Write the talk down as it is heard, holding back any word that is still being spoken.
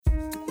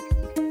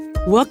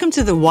Welcome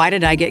to the Why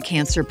Did I Get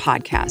Cancer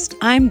podcast.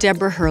 I'm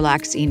Deborah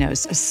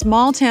Herlax-Enos, a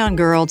small-town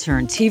girl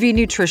turned TV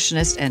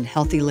nutritionist and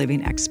healthy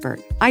living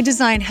expert. I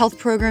design health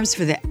programs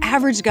for the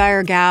average guy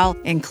or gal,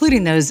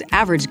 including those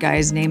average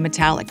guys named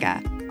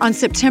Metallica. On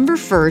September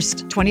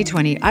 1st,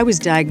 2020, I was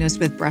diagnosed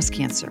with breast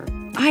cancer.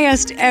 I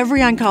asked every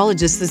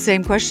oncologist the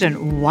same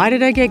question, why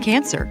did I get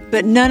cancer?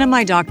 But none of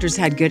my doctors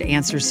had good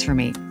answers for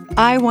me.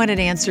 I wanted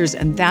answers,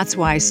 and that's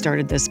why I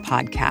started this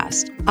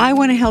podcast. I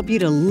want to help you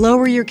to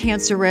lower your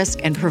cancer risk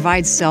and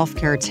provide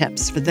self-care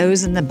tips for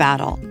those in the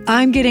battle.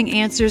 I'm getting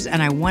answers,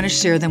 and I want to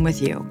share them with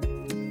you.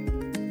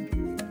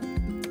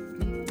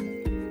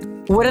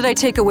 What did I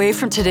take away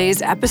from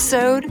today's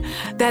episode?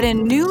 That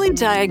in newly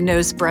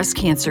diagnosed breast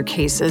cancer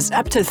cases,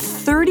 up to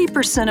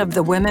 30% of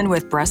the women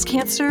with breast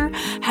cancer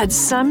had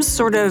some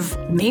sort of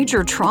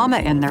major trauma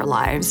in their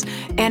lives.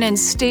 And in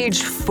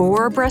stage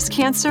 4 breast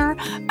cancer,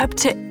 up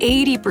to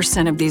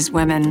 80% of these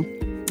women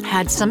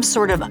had some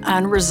sort of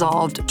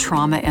unresolved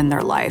trauma in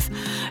their life.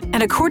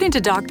 And according to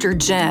Dr.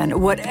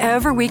 Jen,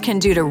 whatever we can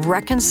do to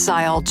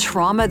reconcile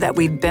trauma that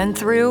we've been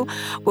through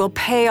will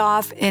pay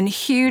off in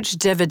huge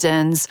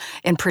dividends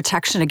in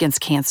protection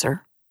against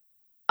cancer.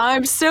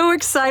 I'm so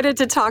excited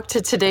to talk to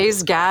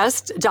today's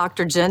guest,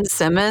 Dr. Jen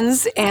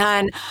Simmons.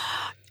 And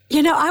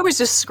I was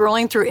just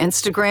scrolling through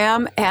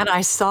Instagram and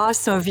I saw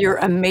some of your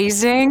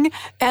amazing,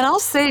 and I'll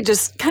say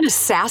just kind of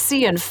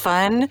sassy and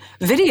fun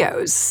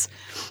videos.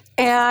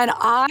 And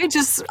I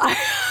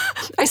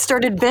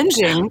started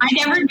binging. I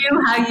never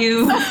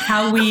knew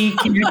how we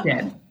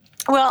connected.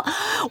 Well,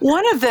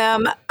 one of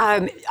them,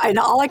 and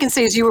all I can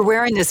say is you were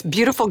wearing this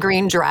beautiful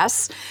green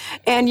dress,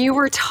 and you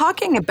were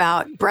talking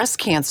about breast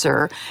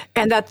cancer,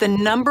 and that the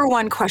number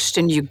one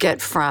question you get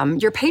from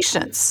your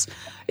patients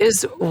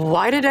is,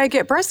 why did I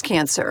get breast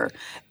cancer?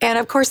 And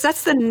of course,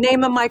 that's the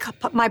name of my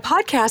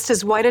podcast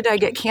is Why Did I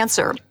Get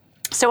Cancer?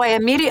 So I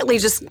immediately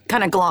just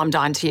kind of glommed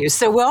onto you.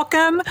 So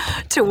welcome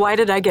to Why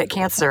Did I Get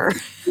Cancer?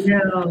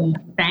 No,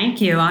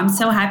 thank you. I'm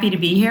so happy to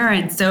be here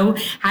and so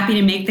happy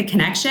to make the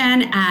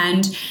connection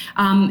and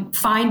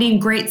finding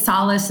great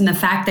solace in the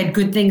fact that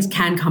good things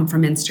can come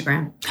from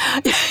Instagram.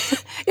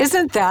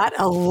 Isn't that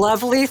a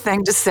lovely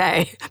thing to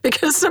say?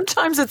 Because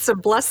sometimes it's a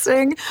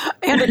blessing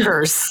and a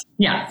curse.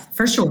 Yeah,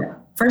 for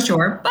sure.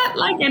 But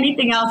like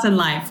anything else in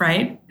life,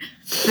 right?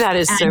 That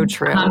is so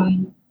true.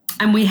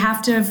 And we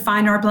have to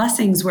find our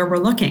blessings where we're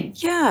looking.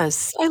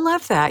 Yes, I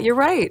love that. You're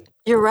right.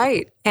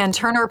 And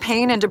turn our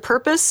pain into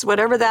purpose,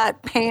 whatever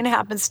that pain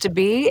happens to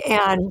be.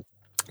 And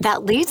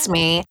that leads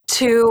me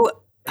to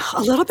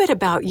a little bit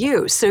about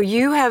you. So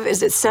you have,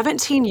 is it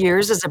 17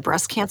 years as a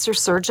breast cancer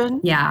surgeon?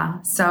 Yeah.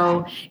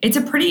 So it's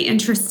a pretty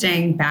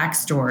interesting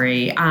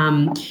backstory.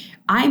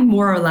 I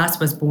more or less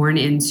was born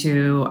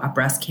into a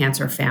breast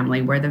cancer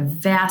family where the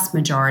vast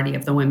majority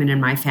of the women in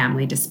my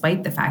family,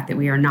 despite the fact that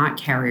we are not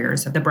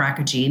carriers of the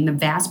BRCA gene, the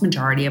vast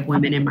majority of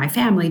women in my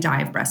family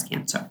die of breast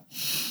cancer.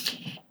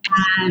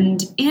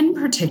 And in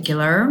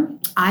particular,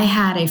 I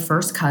had a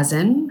first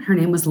cousin. Her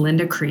name was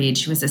Linda Creed.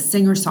 She was a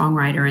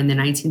singer-songwriter in the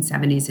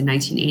 1970s and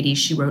 1980s.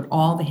 She wrote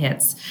all the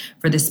hits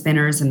for the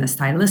Spinners and the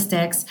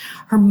Stylistics.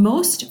 Her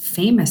most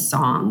famous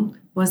song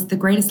was The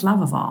Greatest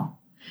Love of All.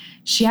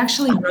 She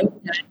actually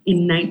wrote that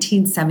in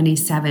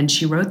 1977.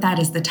 She wrote that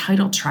as the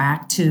title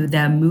track to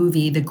the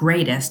movie The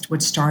Greatest,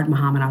 which starred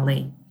Muhammad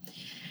Ali.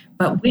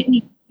 But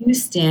Whitney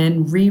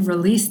Houston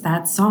re-released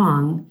that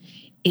song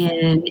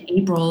in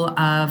April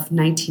of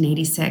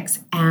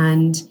 1986.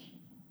 And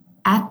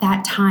at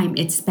that time,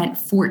 it spent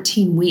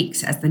 14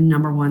 weeks as the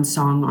number one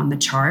song on the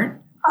chart.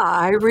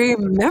 I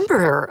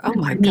remember. Oh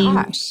my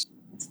gosh.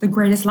 It's the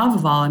greatest love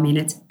of all. I mean,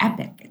 it's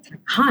epic. It's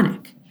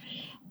iconic.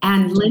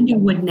 And Linda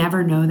would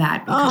never know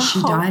that because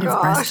she died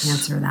of breast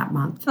cancer that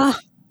month.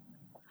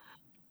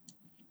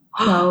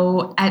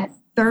 So at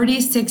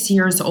 36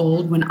 years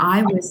old, when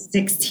I was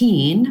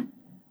 16,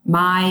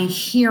 my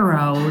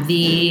hero,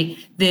 the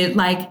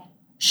like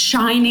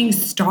shining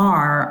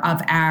star of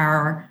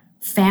our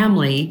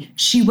family,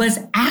 she was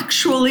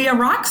actually a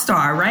rock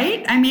star,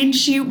 right? I mean,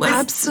 she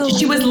was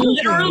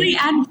literally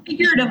and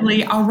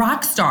figuratively a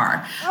rock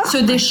star.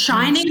 So the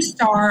shining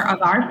star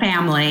of our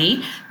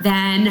family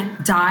then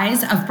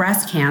dies of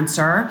breast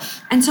cancer.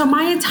 And so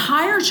my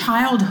entire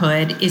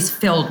childhood is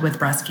filled with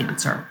breast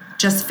cancer,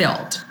 just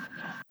filled.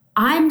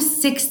 I'm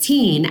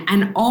 16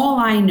 and all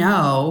I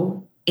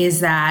know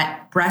is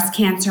that breast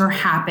cancer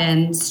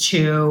happens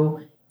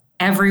to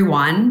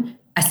everyone,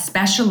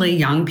 especially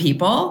young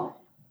people.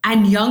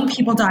 And young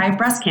people die of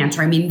breast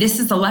cancer. I mean, this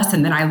is the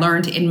lesson that I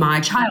learned in my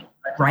childhood,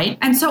 right?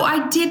 And so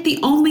I did the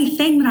only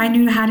thing that I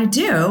knew how to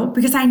do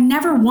because I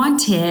never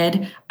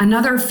wanted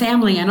another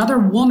family, another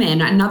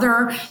woman,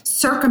 another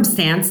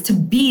circumstance to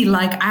be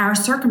like our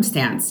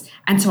circumstance.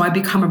 And so I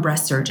become a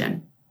breast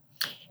surgeon.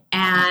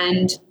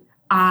 And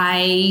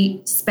I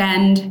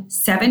spend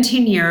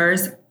 17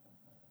 years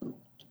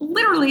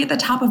literally at the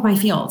top of my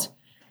field.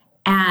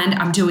 And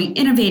I'm doing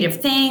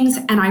innovative things,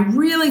 and I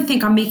really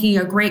think I'm making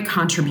a great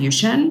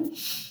contribution.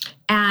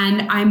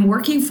 And I'm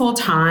working full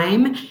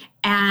time,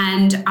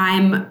 and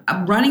I'm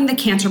running the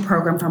cancer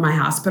program for my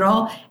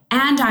hospital,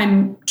 and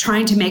I'm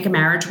trying to make a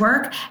marriage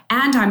work,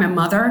 and I'm a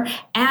mother,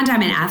 and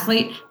I'm an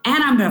athlete,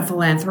 and I'm a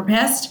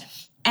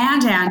philanthropist,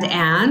 and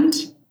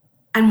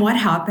what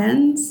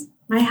happens?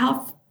 My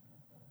health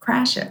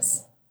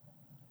crashes.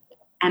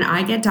 And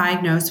I get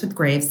diagnosed with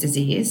Graves'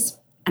 disease,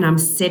 and I'm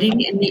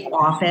sitting in the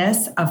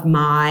office of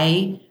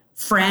my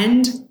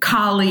friend,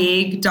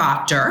 colleague,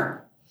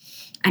 doctor,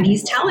 and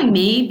he's telling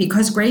me,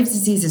 because Graves'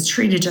 disease is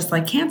treated just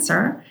like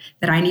cancer,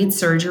 that I need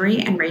surgery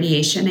and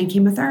radiation and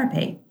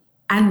chemotherapy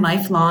and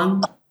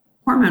lifelong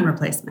hormone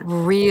replacement.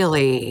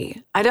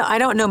 Really? I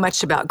don't know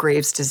much about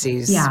Graves'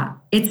 disease. Yeah,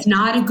 it's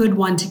not a good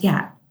one to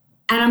get.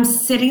 And I'm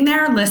sitting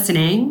there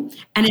listening,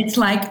 and it's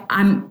like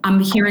I'm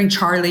hearing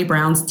Charlie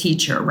Brown's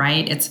Teacher,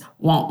 right? It's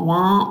wah,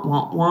 wah,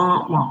 wah,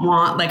 wah, wah,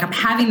 wah. Like I'm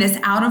having this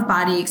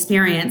out-of-body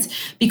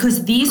experience,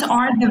 because these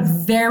are the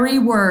very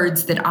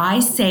words that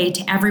I say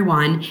to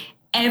everyone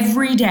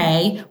every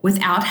day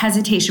without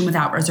hesitation,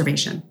 without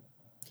reservation.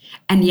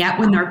 And yet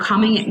when they're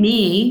coming at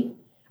me,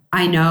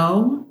 I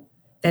know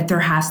that there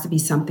has to be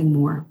something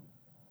more.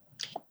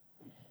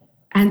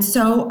 And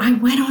so I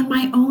went on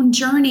my own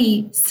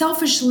journey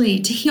selfishly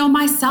to heal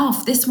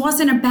myself. This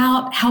wasn't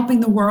about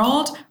helping the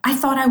world. I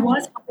thought I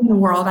was helping the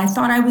world. I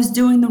thought I was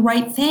doing the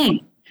right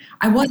thing.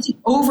 I wasn't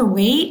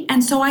overweight,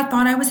 and so I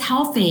thought I was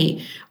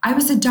healthy. I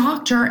was a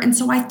doctor, and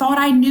so I thought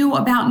I knew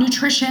about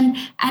nutrition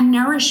and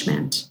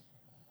nourishment.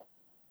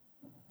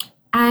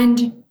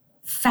 And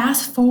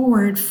fast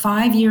forward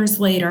 5 years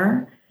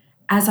later,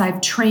 as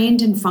I've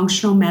trained in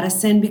functional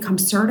medicine, become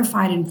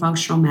certified in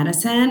functional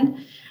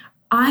medicine,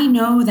 I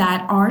know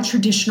that our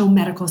traditional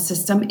medical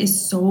system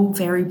is so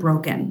very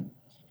broken.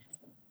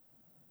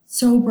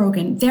 So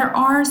broken. There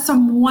are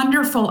some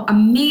wonderful,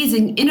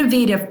 amazing,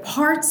 innovative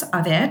parts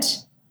of it,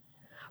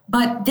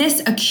 but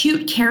this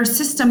acute care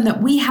system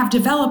that we have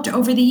developed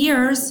over the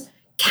years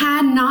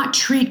cannot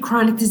treat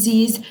chronic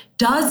disease,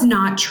 does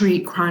not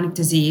treat chronic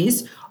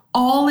disease.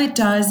 All it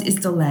does is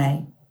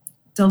delay.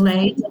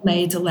 Delay,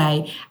 delay,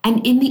 delay.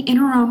 And in the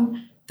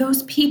interim,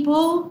 those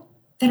people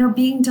that are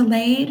being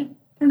delayed,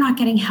 they're not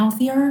getting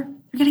healthier.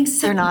 They're getting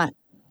sick.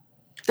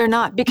 They're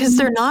not because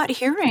they're not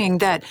hearing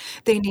that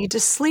they need to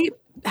sleep,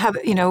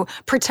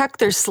 protect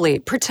their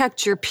sleep,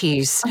 protect your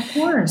peace. Of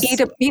course.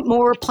 Eat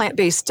more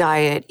plant-based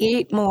diet,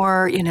 eat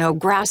more,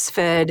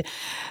 grass-fed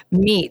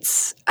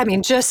meats. I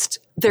mean, just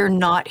they're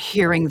not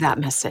hearing that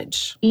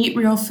message. Eat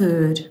real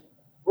food.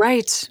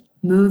 Right.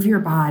 Move your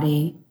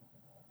body.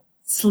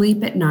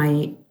 Sleep at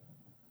night.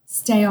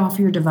 Stay off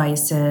your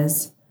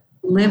devices.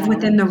 Live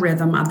within the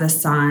rhythm of the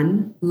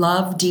sun,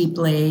 love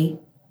deeply,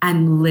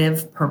 and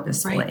live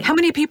purposefully. Right. How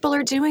many people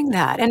are doing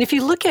that? And if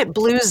you look at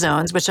Blue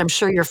Zones, which I'm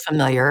sure you're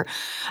familiar,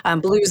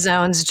 Blue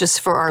Zones,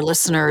 just for our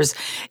listeners,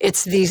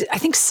 it's these, I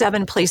think,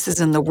 7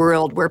 places in the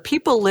world where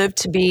people live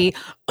to be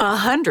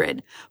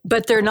 100,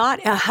 but they're not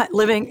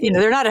living,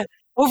 they're not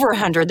over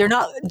 100.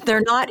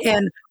 They're not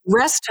in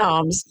rest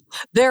homes.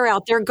 They're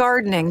out there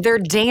gardening. They're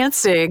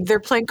dancing.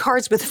 They're playing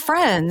cards with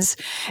friends.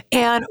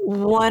 And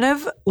one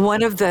of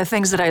the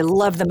things that I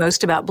love the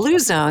most about Blue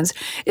Zones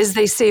is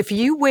they say if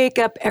you wake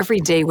up every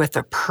day with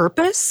a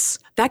purpose,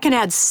 that can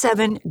add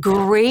 7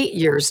 great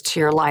years to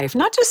your life,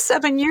 not just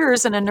 7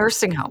 years in a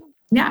nursing home.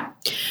 Yeah.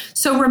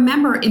 So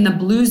remember, in the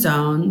Blue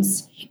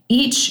Zones,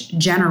 each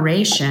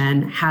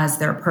generation has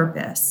their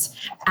purpose.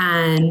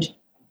 And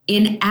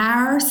in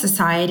our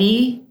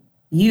society,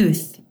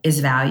 youth is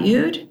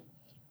valued.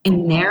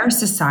 In their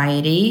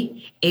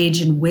society,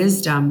 age and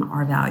wisdom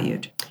are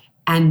valued.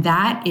 And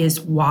that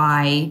is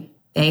why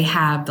they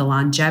have the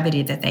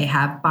longevity that they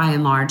have by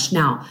and large.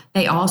 Now,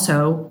 they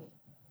don't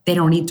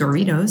eat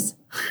Doritos.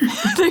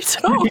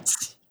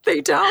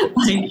 They don't.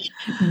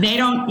 They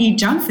don't eat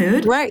junk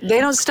food. Right. They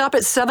don't stop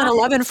at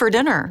 7-Eleven for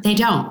dinner. They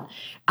don't.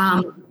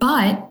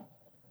 But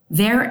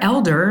their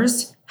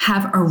elders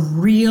have a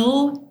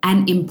real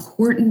and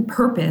important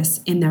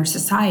purpose in their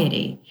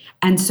society.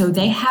 And so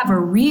they have a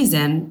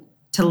reason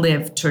to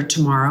live to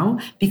tomorrow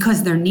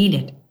because they're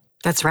needed.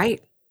 That's right.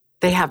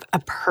 They have a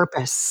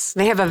purpose.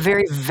 They have a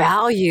very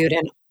valued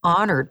and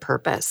honored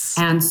purpose.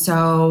 And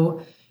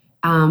so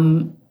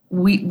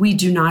we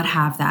do not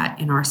have that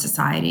in our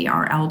society.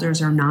 Our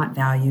elders are not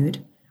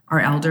valued.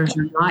 Our elders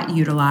are not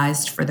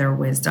utilized for their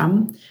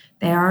wisdom.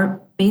 They are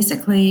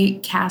basically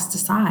cast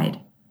aside.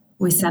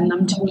 We send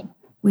them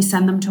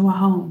to a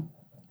home.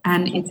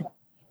 And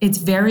it's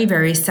very,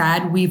 very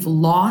sad. We've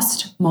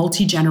lost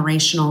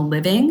multi-generational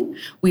living.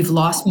 We've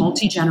lost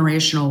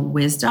multi-generational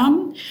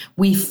wisdom.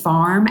 We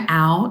farm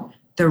out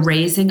the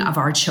raising of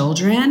our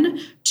children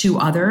to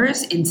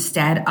others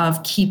instead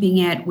of keeping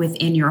it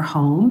within your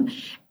home.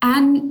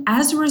 And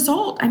as a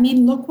result,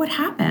 look what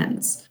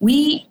happens.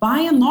 We, by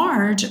and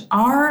large,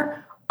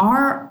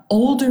 our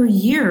older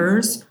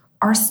years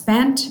are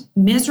spent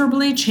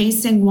miserably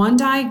chasing one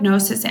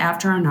diagnosis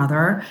after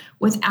another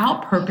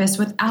without purpose,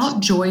 without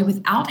joy,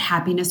 without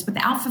happiness,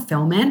 without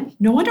fulfillment.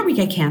 No wonder we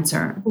get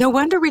cancer. No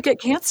wonder we get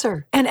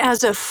cancer. And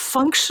as a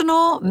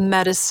functional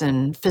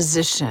medicine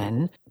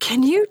physician,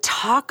 can you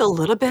talk a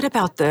little bit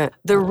about the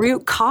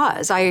root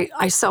cause?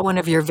 I saw one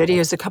of your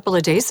videos a couple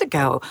of days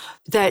ago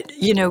that,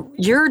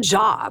 your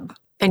job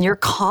and your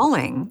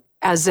calling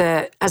as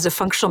a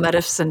functional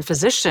medicine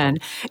physician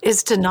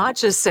is to not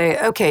just say,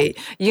 okay,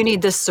 you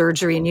need this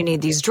surgery and you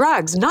need these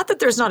drugs. Not that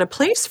there's not a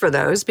place for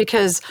those,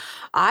 because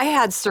I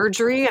had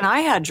surgery and I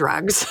had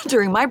drugs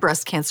during my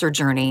breast cancer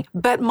journey.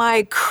 But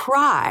my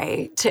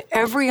cry to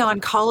every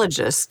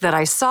oncologist that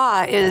I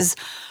saw is,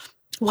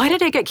 why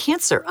did I get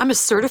cancer? I'm a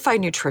certified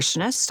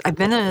nutritionist. I've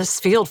been in this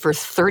field for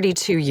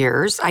 32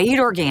 years. I eat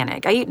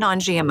organic. I eat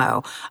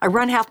non-GMO. I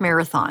run half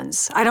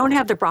marathons. I don't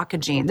have the BRCA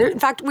gene. In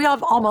fact, we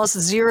have almost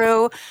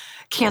zero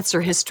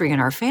cancer history in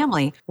our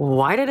family.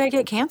 Why did I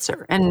get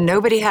cancer? And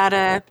nobody had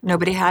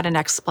an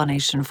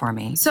explanation for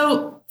me.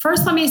 So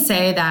first, let me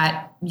say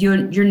that you're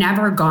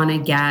never going to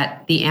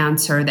get the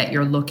answer that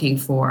you're looking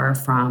for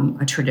from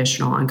a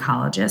traditional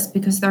oncologist,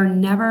 because they're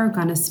never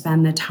going to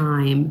spend the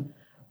time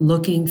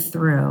looking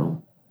through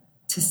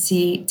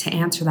to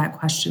answer that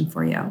question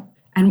for you.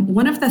 And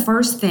one of the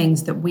first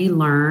things that we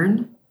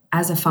learn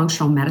as a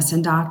functional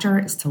medicine doctor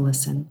is to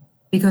listen.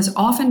 Because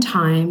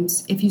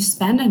oftentimes, if you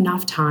spend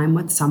enough time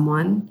with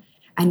someone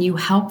and you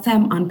help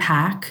them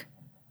unpack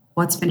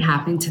what's been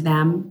happening to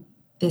them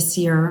this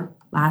year,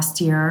 last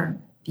year,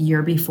 the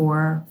year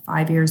before,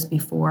 5 years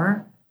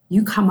before,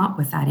 you come up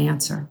with that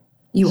answer.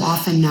 You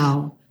often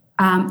know.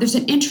 There's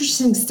an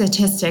interesting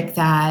statistic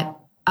that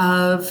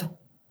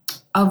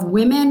of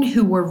women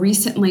who were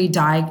recently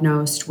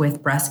diagnosed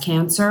with breast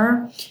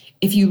cancer,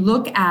 if you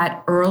look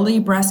at early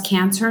breast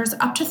cancers,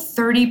 up to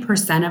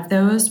 30% of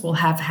those will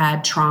have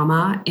had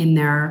trauma in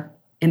their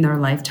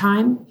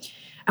lifetime.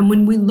 And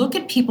when we look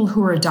at people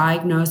who are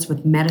diagnosed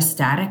with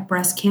metastatic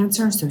breast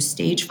cancer, so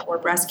stage 4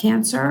 breast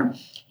cancer,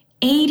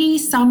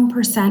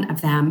 80%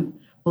 of them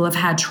will have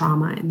had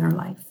trauma in their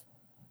life.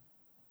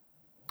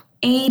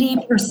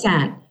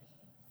 80%.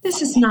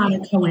 This is not a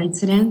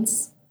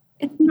coincidence.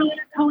 It's not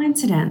a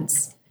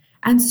coincidence.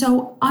 And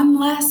so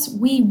unless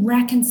we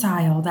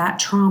reconcile that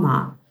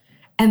trauma,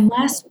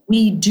 unless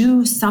we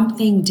do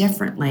something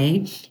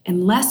differently,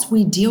 unless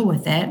we deal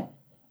with it,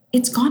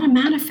 it's going to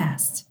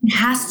manifest. It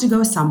has to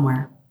go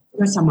somewhere.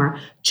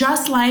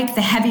 Just like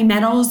the heavy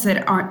metals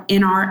that are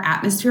in our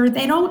atmosphere,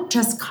 they don't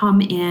just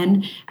come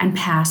in and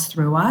pass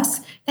through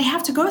us. They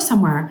have to go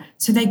somewhere.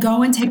 So they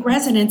go and take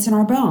residence in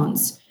our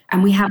bones.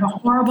 And we have a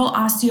horrible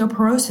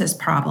osteoporosis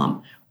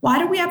problem. Why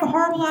do we have a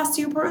horrible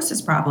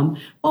osteoporosis problem?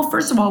 Well,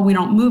 first of all, we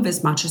don't move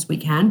as much as we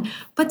can.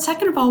 But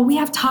second of all, we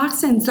have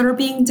toxins that are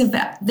being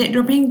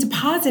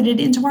deposited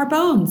into our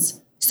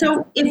bones.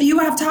 So if you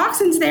have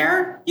toxins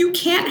there, you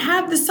can't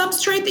have the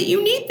substrate that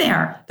you need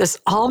there. This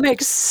all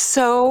makes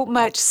so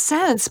much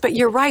sense. But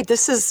you're right.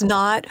 This is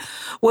not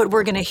what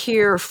we're going to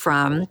hear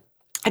from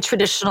a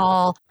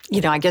traditional,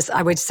 I guess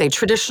I would say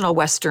traditional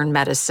Western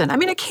medicine. I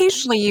mean,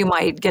 occasionally you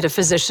might get a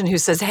physician who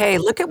says, hey,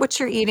 look at what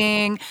you're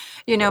eating,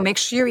 make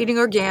sure you're eating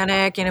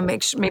organic,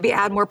 maybe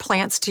add more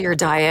plants to your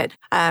diet,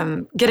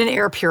 get an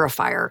air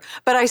purifier.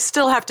 But I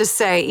still have to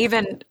say,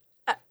 even,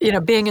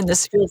 being in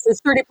this field for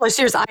 30 plus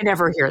years, I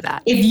never hear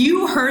that. If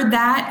you heard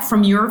that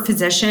from your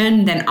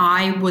physician, then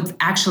I would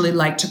actually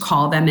like to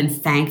call them and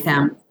thank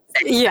them.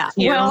 Yeah.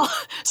 Well,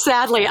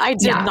 sadly, I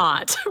did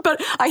not.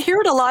 But I hear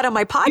it a lot on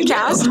my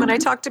podcast when I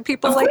talk to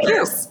people like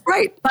you.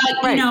 Right.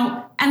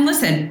 But, and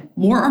listen,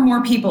 more and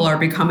more people are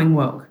becoming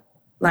woke.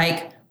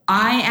 Like,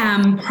 I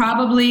am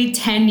probably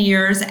 10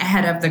 years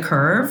ahead of the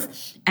curve.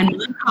 And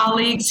my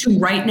colleagues who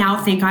right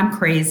now think I'm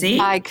crazy.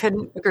 I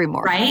couldn't agree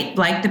more. Right?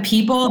 Like the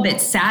people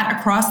that sat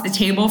across the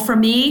table from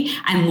me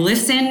and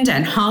listened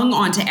and hung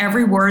onto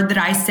every word that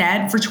I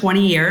said for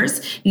 20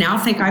 years now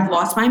think I've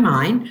lost my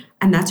mind.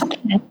 And that's okay.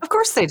 Of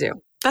course they do.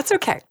 That's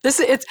okay.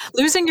 It's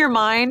losing your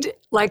mind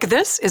like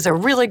this is a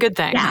really good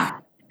thing. Yeah.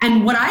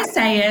 And what I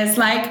say is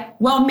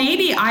well,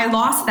 maybe I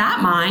lost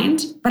that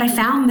mind, but I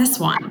found this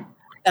one.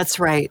 That's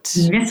right.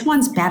 This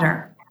one's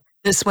better.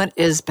 This one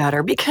is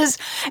better because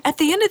at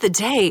the end of the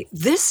day,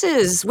 this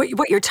is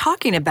what you're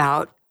talking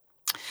about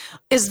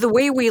is the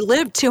way we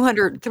lived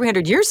 200,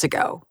 300 years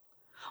ago.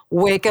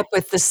 Wake up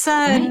with the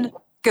sun, right.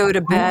 Go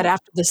to bed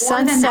after the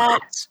sunset.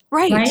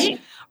 Right.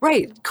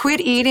 Quit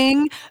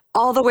eating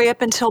all the way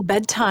up until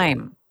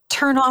bedtime.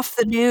 Turn off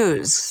the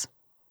news.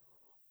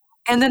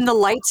 And then the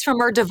lights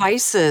from our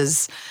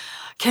devices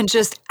can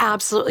just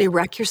absolutely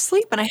wreck your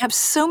sleep. And I have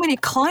so many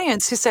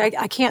clients who say,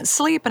 I can't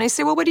sleep. And I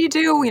say, well, what do?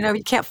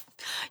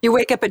 You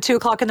wake up at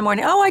 2:00 in the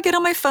morning. Oh, I get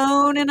on my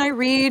phone and I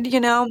read,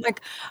 I'm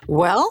like,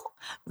 well,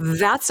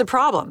 that's a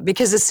problem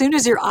because as soon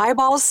as your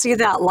eyeballs see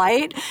that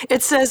light,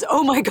 it says,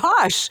 oh my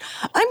gosh,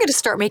 I'm going to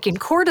start making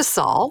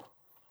cortisol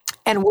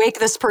and wake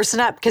this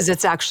person up because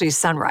it's actually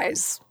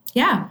sunrise.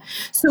 Yeah.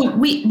 So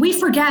we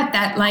forget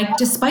that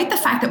despite the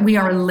fact that we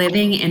are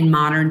living in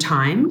modern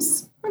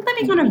times, we're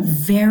living on a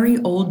very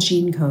old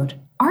gene code.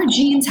 Our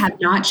genes have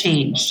not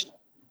changed.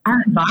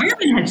 Our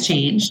environment has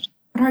changed,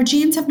 but our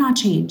genes have not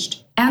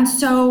changed. And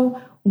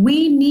so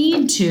we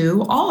need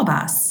to, all of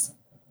us,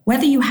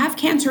 whether you have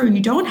cancer or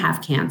you don't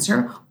have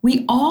cancer,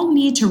 we all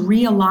need to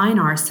realign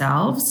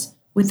ourselves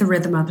with the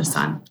rhythm of the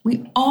sun.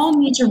 We all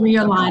need to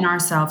realign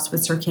ourselves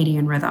with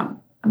circadian rhythm.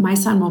 My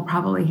son will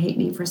probably hate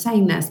me for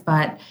saying this,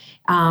 but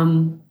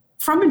from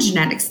a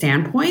genetic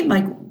standpoint,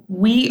 like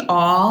we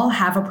all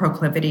have a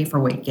proclivity for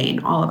weight gain,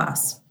 all of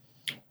us.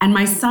 And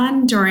my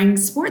son during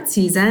sports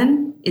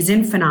season is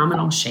in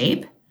phenomenal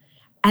shape.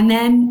 And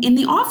then in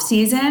the off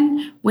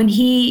season, when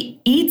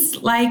he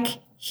eats like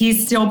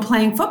he's still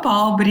playing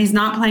football, but he's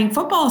not playing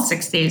football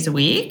 6 days a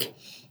week,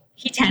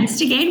 he tends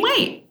to gain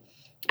weight.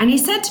 And he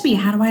said to me,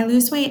 how do I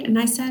lose weight? And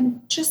I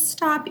said, just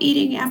stop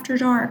eating after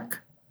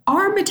dark.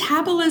 Our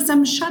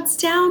metabolism shuts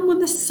down when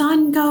the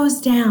sun goes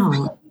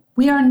down.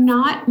 We are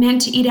not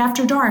meant to eat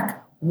after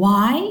dark.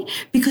 Why?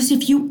 Because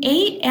if you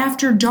ate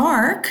after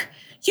dark,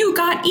 you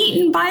got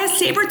eaten by a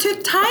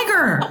saber-toothed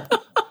tiger.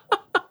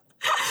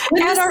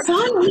 When the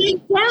sun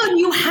went down,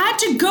 you had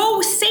to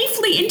go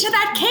safely into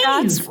that cave.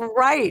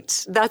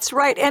 That's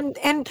right.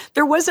 And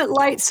there wasn't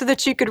light so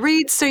that you could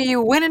read. So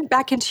you went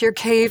back into your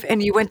cave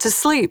and you went to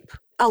sleep,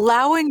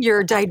 allowing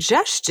your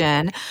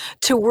digestion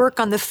to work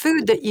on the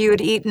food that you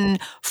had eaten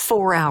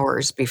 4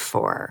 hours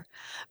before.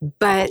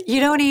 But you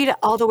don't eat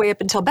all the way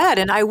up until bed.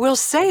 And I will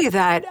say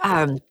that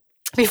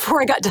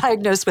before I got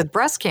diagnosed with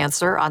breast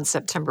cancer on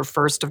September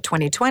 1st of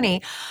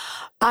 2020,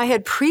 I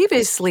had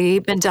previously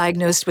been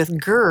diagnosed with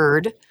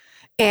GERD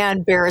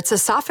and Barrett's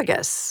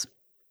esophagus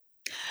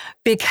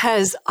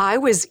because I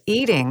was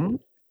eating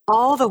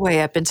all the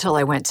way up until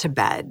I went to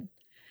bed.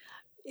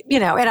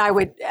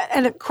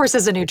 And of course,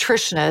 as a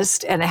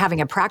nutritionist and having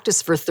a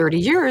practice for 30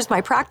 years,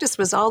 my practice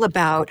was all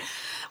about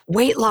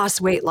weight loss.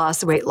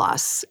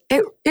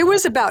 It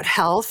was about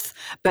health,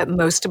 but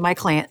most of my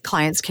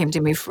clients came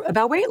to me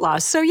about weight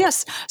loss. So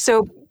yes,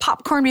 so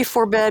popcorn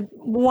before bed,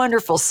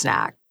 wonderful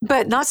snack,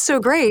 but not so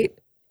great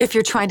if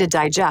you're trying to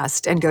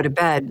digest and go to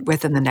bed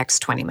within the next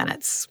 20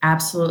 minutes.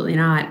 Absolutely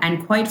not.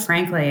 And quite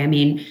frankly, I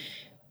mean,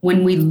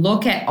 when we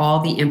look at all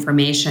the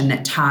information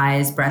that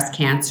ties breast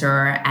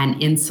cancer and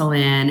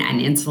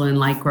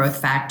insulin-like growth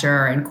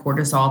factor and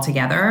cortisol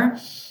together,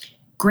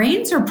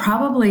 grains are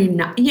probably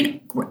not,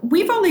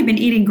 we've only been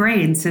eating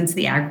grains since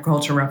the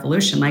agricultural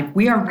revolution. Like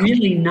we are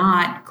really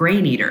not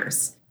grain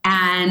eaters.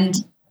 And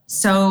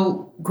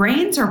so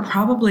grains are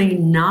probably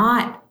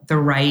not the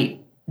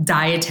right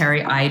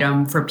dietary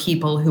item for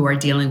people who are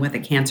dealing with a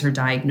cancer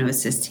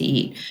diagnosis to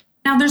eat.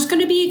 Now, there's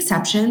going to be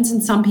exceptions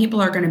and some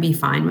people are going to be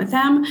fine with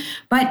them.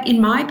 But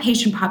in my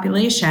patient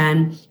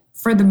population,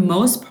 for the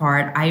most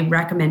part, I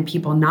recommend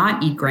people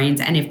not eat grains.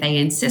 And if they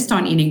insist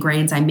on eating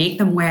grains, I make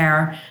them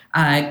wear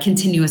a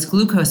continuous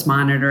glucose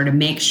monitor to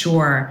make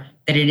sure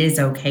that it is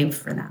okay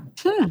for them.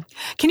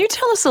 Can you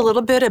tell us a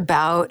little bit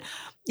about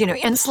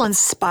insulin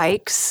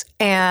spikes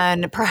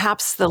and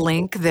perhaps the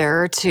link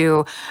there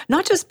to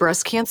not just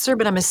breast cancer,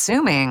 but I'm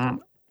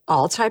assuming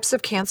all types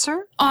of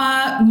cancer?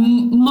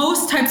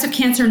 Most types of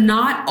cancer,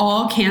 not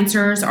all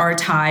cancers are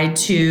tied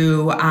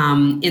to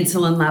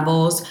insulin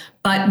levels,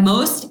 but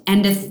most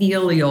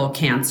endothelial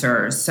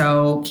cancers,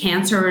 so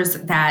cancers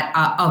that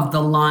of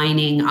the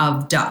lining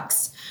of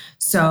ducts.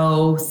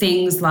 So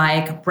things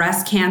like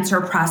breast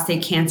cancer,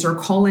 prostate cancer,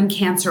 colon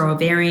cancer,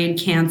 ovarian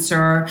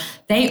cancer,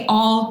 they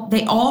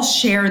all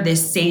share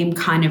this same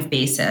kind of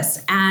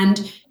basis.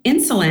 And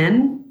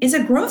insulin is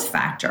a growth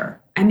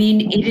factor. I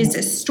mean, it is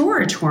a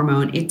storage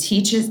hormone. It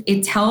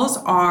tells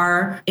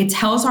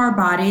our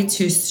body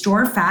to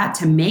store fat,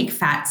 to make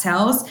fat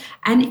cells,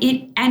 and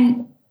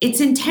its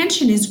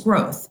intention is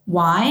growth.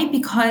 Why?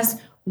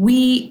 Because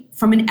we,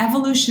 from an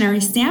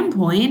evolutionary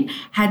standpoint,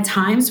 had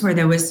times where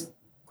there was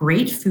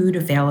great food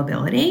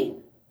availability,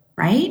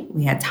 right?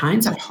 We had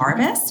times of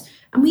harvest,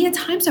 and we had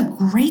times of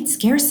great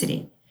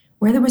scarcity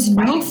where there was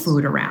no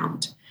food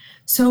around.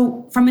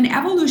 So from an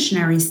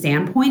evolutionary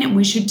standpoint, and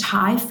we should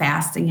tie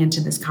fasting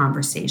into this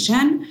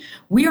conversation,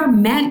 we are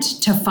meant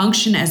to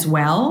function as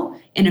well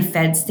in a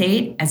fed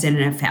state as in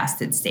a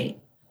fasted state.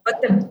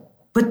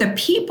 But the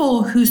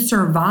people who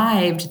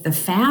survived the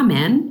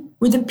famine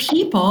were the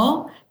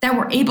people that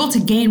were able to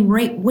gain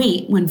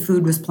weight when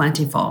food was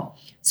plentiful.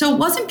 So it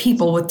wasn't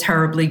people with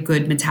terribly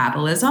good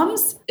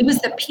metabolisms. It was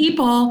the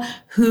people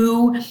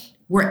who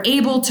were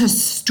able to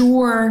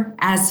store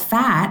as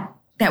fat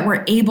that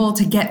were able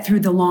to get through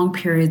the long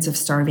periods of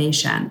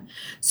starvation.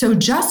 So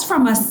just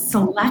from a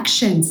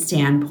selection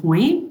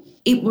standpoint,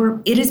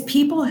 it is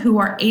people who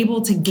are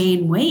able to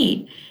gain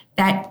weight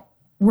that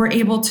were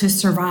able to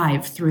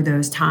survive through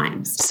those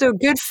times. So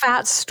good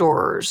fat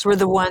storers were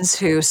the ones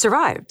who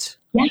survived.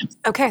 Yes.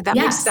 Okay,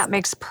 that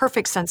makes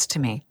perfect sense to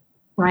me.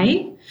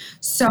 Right?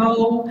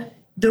 So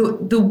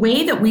the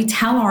way that we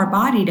tell our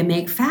body to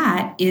make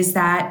fat is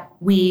that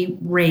we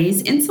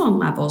raise insulin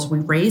levels. We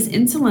raise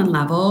insulin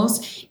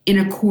levels in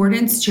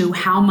accordance to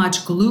how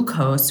much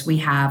glucose we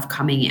have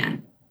coming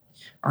in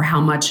or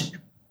how much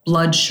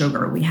blood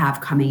sugar we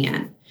have coming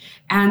in.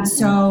 And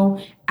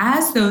so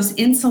as those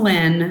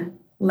insulin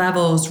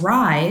levels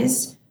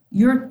rise,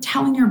 you're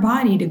telling your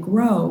body to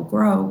grow,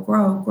 grow,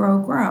 grow, grow,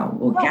 grow.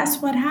 Well,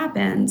 guess what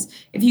happens?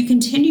 If you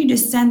continue to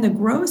send the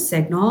grow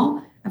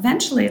signal,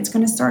 eventually it's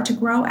going to start to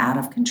grow out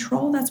of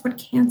control. That's what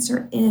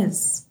cancer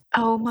is.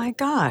 Oh my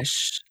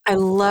gosh. I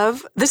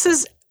love this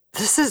is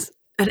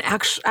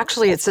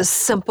actually it's a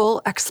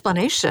simple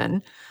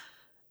explanation.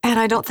 And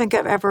I don't think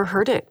I've ever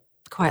heard it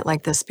quite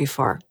like this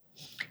before.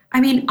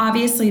 I mean,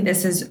 obviously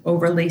this is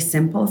overly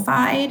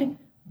simplified,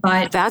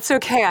 but that's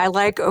okay. I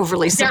like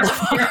overly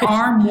simplified. There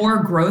are more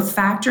growth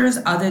factors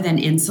other than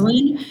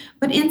insulin,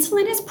 but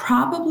insulin is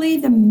probably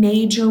the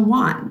major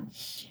one.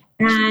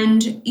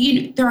 And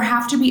there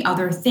have to be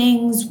other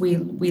things. We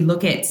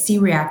look at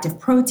C-reactive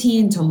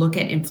protein to look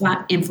at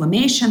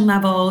inflammation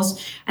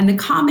levels. And the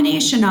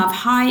combination of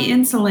high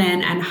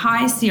insulin and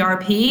high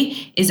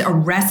CRP is a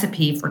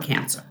recipe for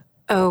cancer.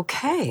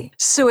 Okay.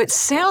 So it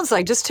sounds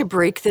like, just to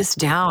break this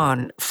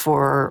down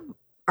for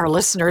our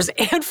listeners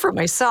and for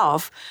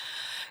myself,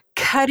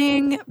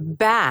 cutting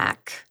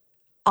back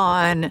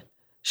on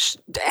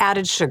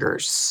added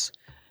sugars,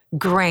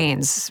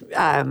 grains,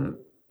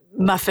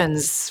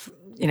 muffins,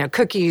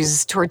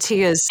 cookies,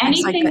 tortillas.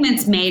 Anything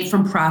that's made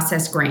from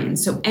processed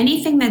grains. So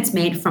anything that's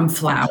made from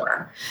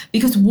flour.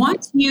 Because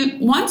once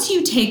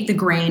you take the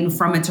grain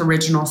from its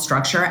original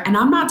structure, and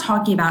I'm not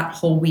talking about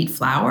whole wheat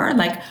flour,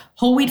 like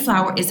whole wheat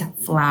flour is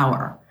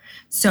flour.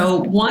 So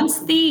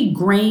once the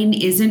grain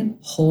isn't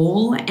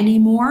whole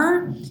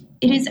anymore,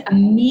 it is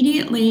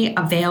immediately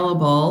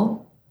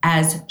available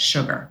as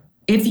sugar.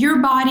 If your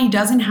body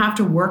doesn't have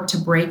to work to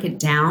break it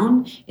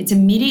down, it's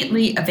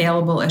immediately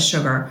available as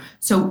sugar.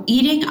 So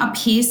eating a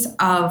piece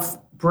of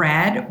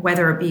bread,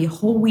 whether it be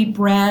whole wheat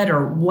bread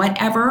or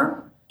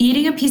whatever,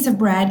 eating a piece of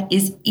bread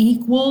is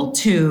equal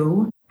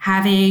to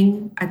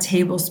having a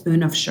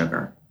tablespoon of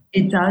sugar.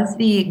 It does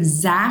the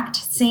exact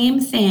same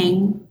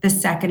thing the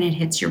second it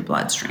hits your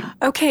bloodstream.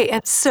 Okay,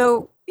 and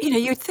so,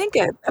 you'd think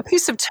a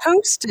piece of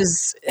toast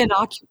is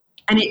innocuous.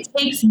 And it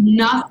takes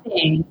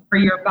nothing for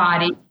your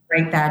body to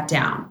break that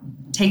down.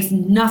 It takes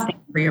nothing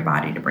for your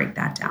body to break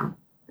that down.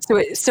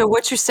 So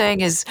what you're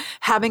saying is,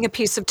 having a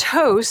piece of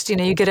toast,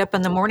 you get up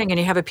in the morning and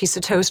you have a piece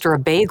of toast or a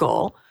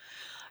bagel,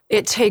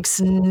 it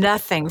takes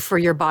nothing for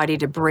your body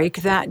to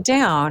break that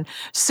down.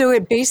 So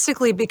it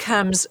basically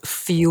becomes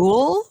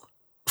fuel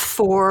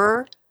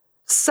for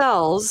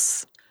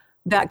cells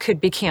that could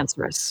be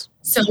cancerous.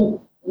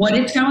 So what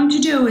it's going to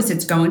do is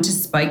it's going to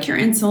spike your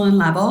insulin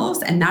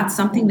levels, and that's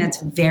something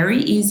that's very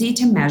easy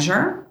to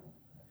measure.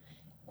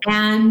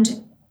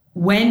 And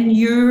when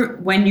your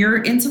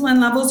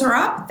insulin levels are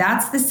up,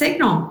 that's the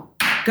signal.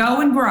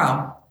 Go and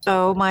grow.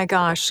 Oh my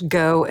gosh,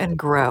 go and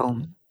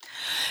grow.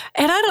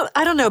 And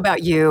I don't know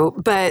about you,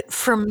 but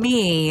for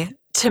me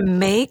to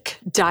make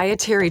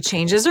dietary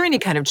changes or any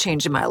kind of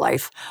change in my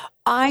life,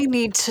 I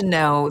need to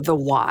know the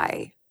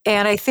why.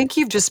 And I think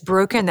you've just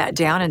broken that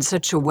down in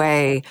such a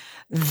way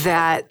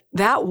that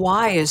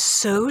why is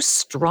so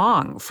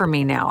strong for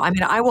me now. I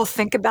mean, I will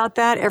think about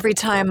that every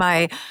time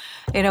I,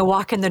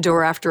 walk in the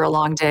door after a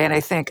long day and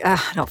I think, I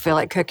don't feel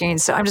like cooking.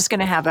 So I'm just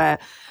going to have a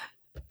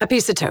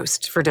piece of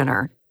toast for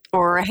dinner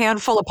or a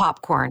handful of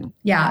popcorn.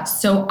 Yeah.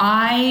 So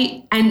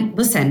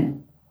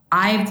listen,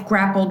 I've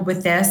grappled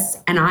with this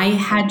and I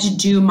had to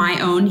do my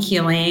own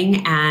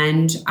healing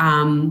and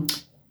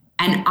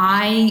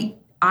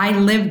I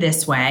live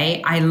this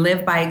way. I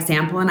live by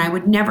example, and I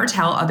would never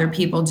tell other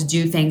people to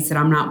do things that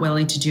I'm not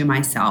willing to do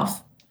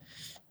myself.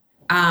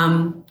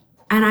 And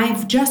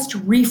I've just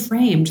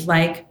reframed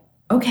like,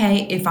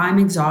 okay, if I'm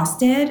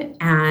exhausted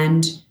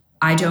and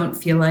I don't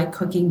feel like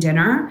cooking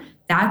dinner,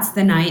 that's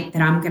the night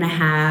that I'm going to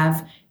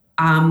have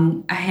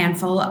a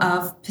handful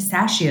of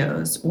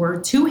pistachios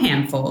or 2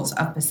 handfuls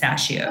of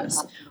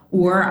pistachios.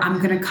 Or I'm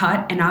going to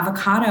cut an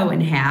avocado in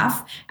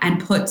half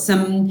and put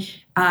some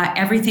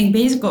everything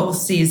basil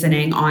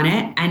seasoning on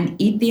it and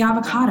eat the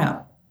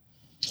avocado.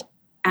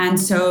 And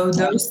so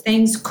those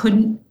things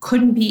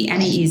couldn't be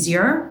any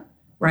easier,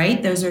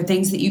 right? Those are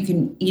things that you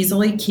can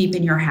easily keep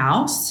in your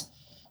house.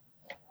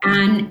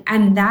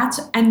 And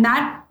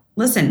that,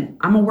 listen,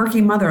 I'm a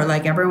working mother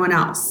like everyone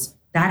else.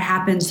 That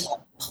happens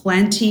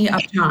plenty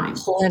of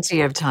times. Plenty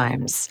of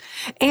times.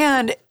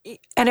 And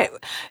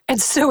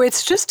so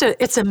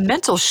it's a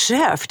mental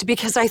shift,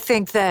 because I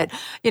think that,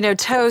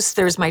 toast,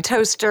 there's my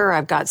toaster,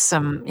 I've got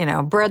some,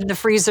 bread in the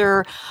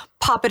freezer,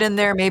 pop it in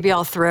there. Maybe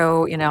I'll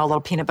throw, a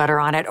little peanut butter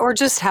on it, or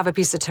just have a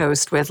piece of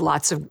toast with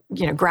lots of,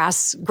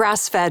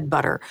 grass-fed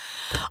butter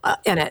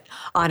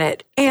on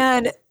it.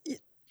 And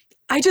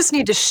I just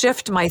need to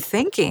shift my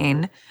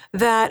thinking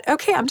that,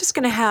 okay, I'm just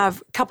going to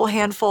have a couple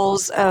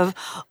handfuls of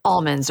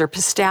almonds or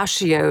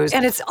pistachios.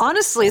 And it's going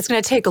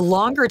to take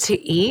longer to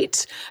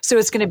eat. So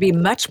it's going to be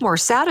much more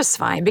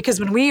satisfying, because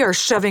when we are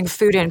shoving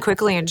food in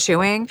quickly and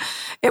chewing,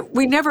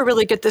 we never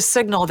really get the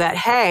signal that,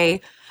 hey,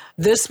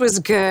 this was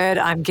good,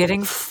 I'm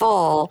getting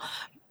full.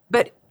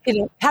 But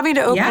having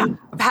to open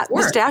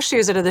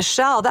pistachios out of the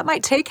shell, that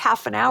might take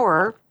half an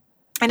hour.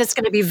 And it's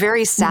going to be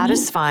very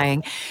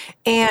satisfying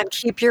and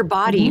keep your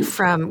body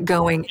from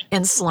going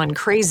insulin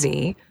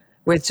crazy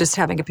with just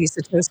having a piece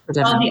of toast for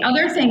dinner. Well, the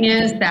other thing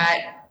is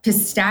that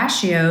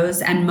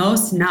pistachios and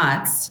most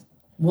nuts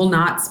will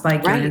not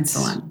spike your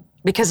insulin.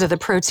 Because of the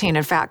protein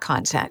and fat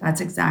content.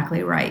 That's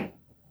exactly right.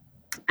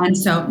 And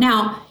so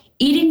now,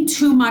 eating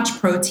too much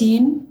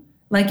protein,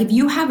 like if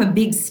you have a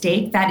big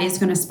steak, that is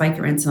going to spike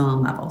your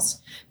insulin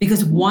levels.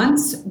 Because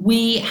once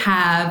we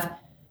have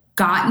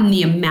gotten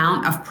the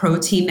amount of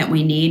protein that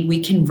we need,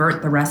 we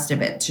convert the rest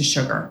of it to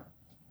sugar.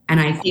 And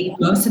I think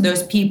most of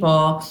those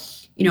people,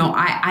 you know,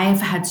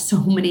 I've had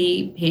so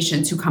many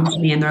patients who come to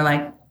me and they're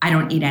like, I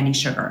don't eat any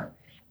sugar.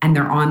 And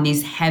they're on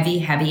these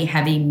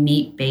heavy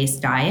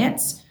meat-based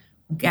diets.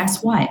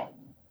 Guess what?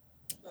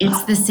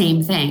 It's the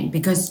same thing,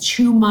 because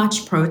too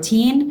much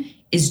protein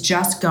is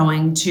just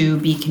going to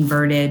be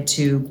converted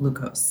to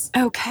glucose.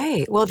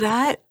 Okay. Well,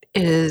 that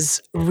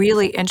is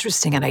really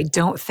interesting. And I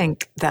don't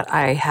think that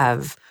I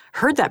have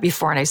heard that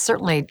before. And I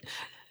certainly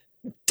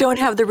don't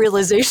have the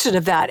realization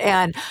of that.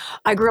 And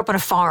I grew up on a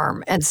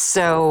farm. And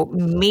so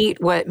meat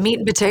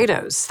and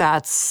potatoes,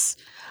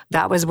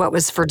 that was what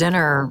was for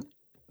dinner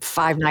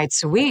 5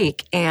 nights a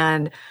week.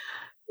 And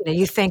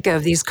you think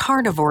of these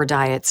carnivore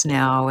diets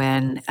now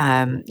and,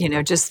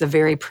 just the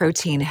very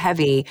protein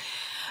heavy.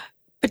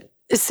 But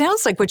it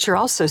sounds like what you're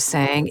also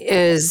saying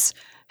is,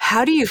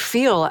 how do you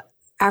feel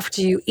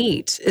after you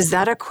eat? Is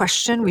that a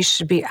question we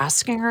should be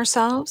asking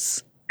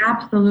ourselves?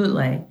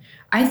 Absolutely.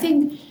 I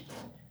think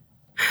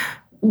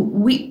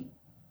we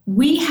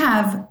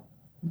have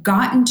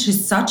gotten to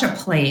such a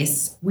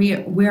place.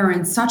 We're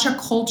in such a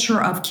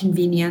culture of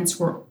convenience.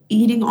 We're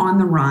eating on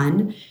the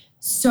run.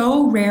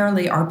 So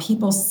rarely are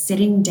people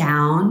sitting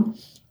down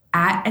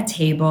at a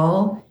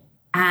table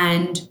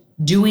and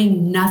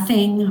doing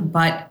nothing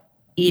but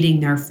eating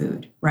their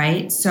food,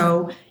 right?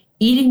 So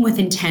eating with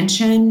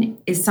intention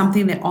is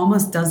something that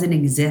almost doesn't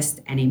exist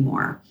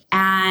anymore.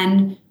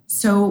 And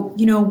so,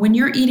 when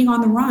you're eating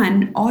on the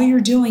run, all you're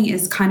doing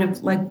is kind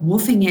of like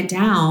wolfing it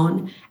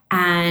down,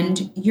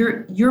 and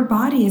your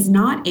body is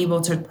not able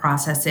to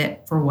process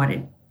it for what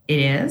it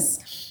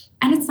is,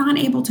 and it's not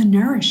able to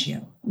nourish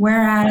you.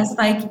 Whereas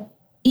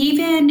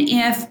even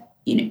if,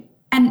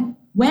 and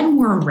when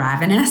we're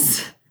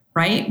ravenous,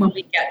 right? When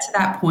we get to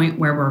that point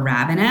where we're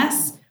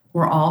ravenous,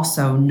 we're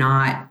also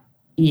not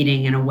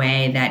eating in a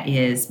way that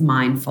is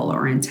mindful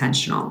or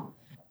intentional.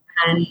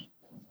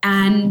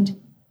 And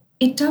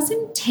it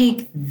doesn't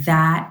take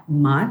that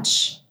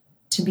much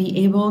to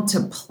be able to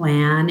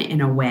plan in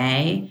a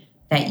way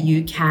that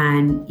you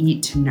can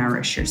eat to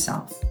nourish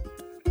yourself.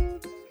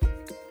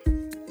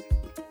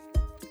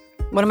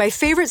 One of my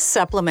favorite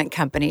supplement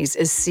companies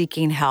is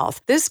Seeking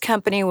Health. This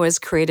company was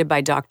created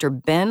by Dr.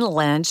 Ben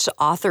Lynch,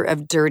 author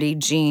of Dirty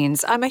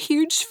Genes. I'm a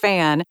huge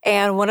fan,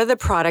 and one of the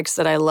products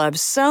that I love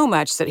so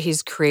much that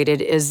he's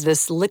created is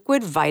this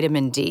liquid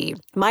vitamin D.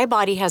 My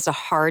body has a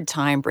hard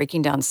time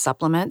breaking down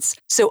supplements,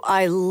 so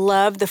I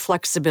love the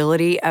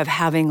flexibility of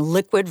having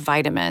liquid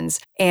vitamins.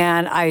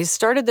 And I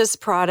started this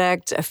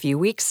product a few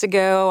weeks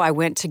ago. I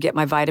went to get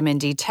my vitamin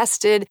D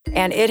tested,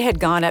 and it had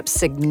gone up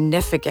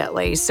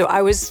significantly. So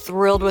I was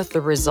thrilled with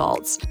the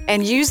results.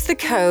 And use the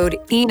code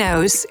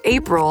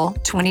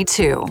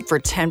ENOSAPRIL22 for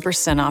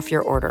 10% off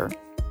your order.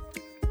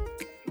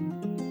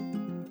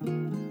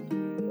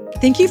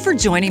 Thank you for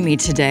joining me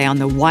today on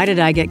the Why Did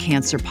I Get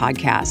Cancer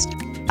podcast.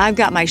 I've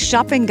got my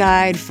shopping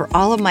guide for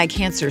all of my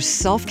cancer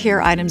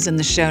self-care items in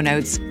the show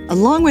notes,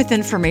 along with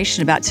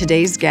information about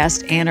today's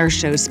guest and our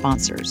show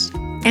sponsors.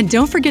 And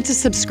don't forget to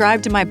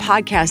subscribe to my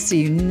podcast so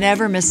you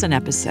never miss an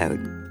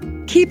episode.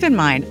 Keep in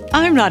mind,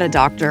 I'm not a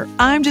doctor.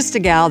 I'm just a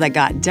gal that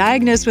got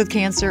diagnosed with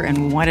cancer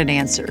and wanted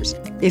answers.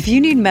 If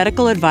you need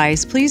medical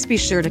advice, please be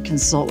sure to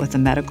consult with a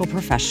medical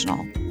professional.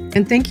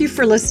 And thank you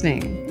for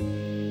listening.